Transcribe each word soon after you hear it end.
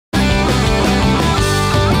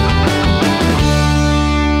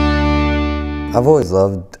I've always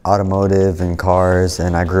loved automotive and cars,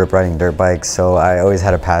 and I grew up riding dirt bikes, so I always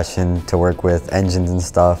had a passion to work with engines and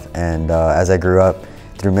stuff. And as I grew up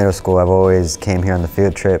through middle school, I've always came here on the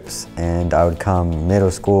field trips, and I would come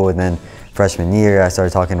middle school, and then freshman year, I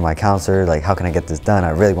started talking to my counselor, like, how can I get this done?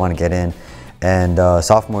 I really want to get in. And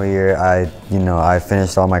sophomore year, I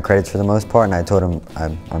finished all my credits for the most part, and I told him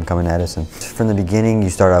I'm coming to Edison. From the beginning, you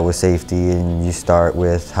start out with safety, and you start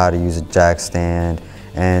with how to use a jack stand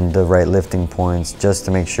and the right lifting points, just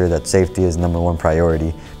to make sure that safety is #1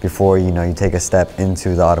 priority before you take a step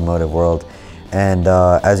into the automotive world. And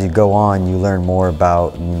as you go on, you learn more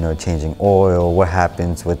about changing oil, what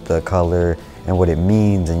happens with the color and what it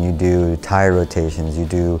means, and you do tire rotations, you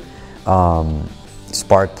do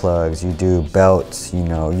spark plugs, you do belts, you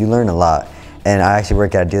learn a lot. And I actually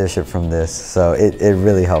work at a dealership from this, so it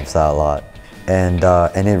really helps out a lot. And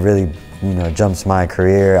it really jumps my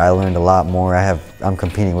career. I learned a lot more. I'm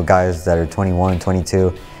competing with guys that are 21,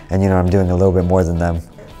 22, and I'm doing a little bit more than them.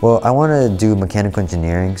 Well, I want to do mechanical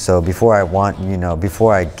engineering, so before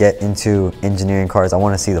I get into engineering cars, I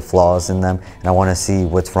want to see the flaws in them, and I want to see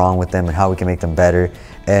what's wrong with them and how we can make them better.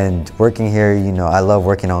 And working here, I love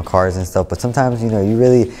working on cars and stuff, but sometimes, you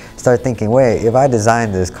really start thinking, wait, if I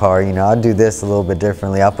designed this car, I'll do this a little bit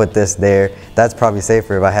differently, I'll put this there. That's probably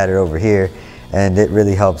safer if I had it over here. And it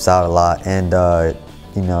really helps out a lot. And,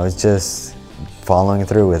 it's just following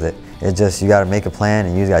through with it. It's just, you gotta make a plan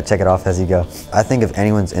and you just gotta check it off as you go. I think if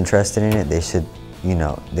anyone's interested in it, they should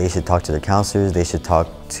talk to their counselors, they should talk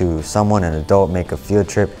to someone, an adult, make a field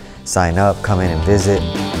trip, sign up, come in and visit.